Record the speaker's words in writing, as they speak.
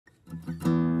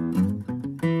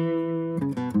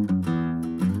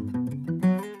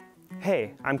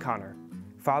I'm Connor.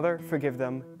 Father, forgive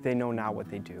them, they know not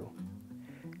what they do.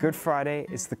 Good Friday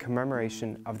is the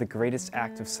commemoration of the greatest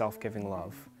act of self-giving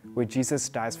love, where Jesus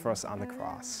dies for us on the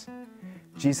cross.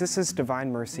 Jesus' divine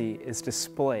mercy is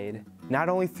displayed not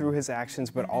only through his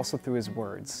actions but also through his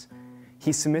words.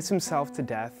 He submits himself to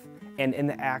death and in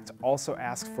the act also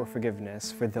asks for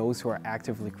forgiveness for those who are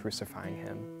actively crucifying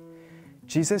him.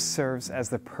 Jesus serves as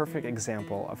the perfect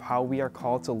example of how we are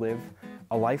called to live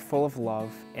a life full of love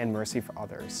and mercy for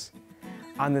others.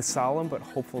 On this solemn but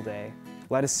hopeful day,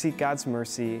 let us seek God's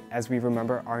mercy as we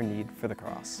remember our need for the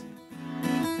cross.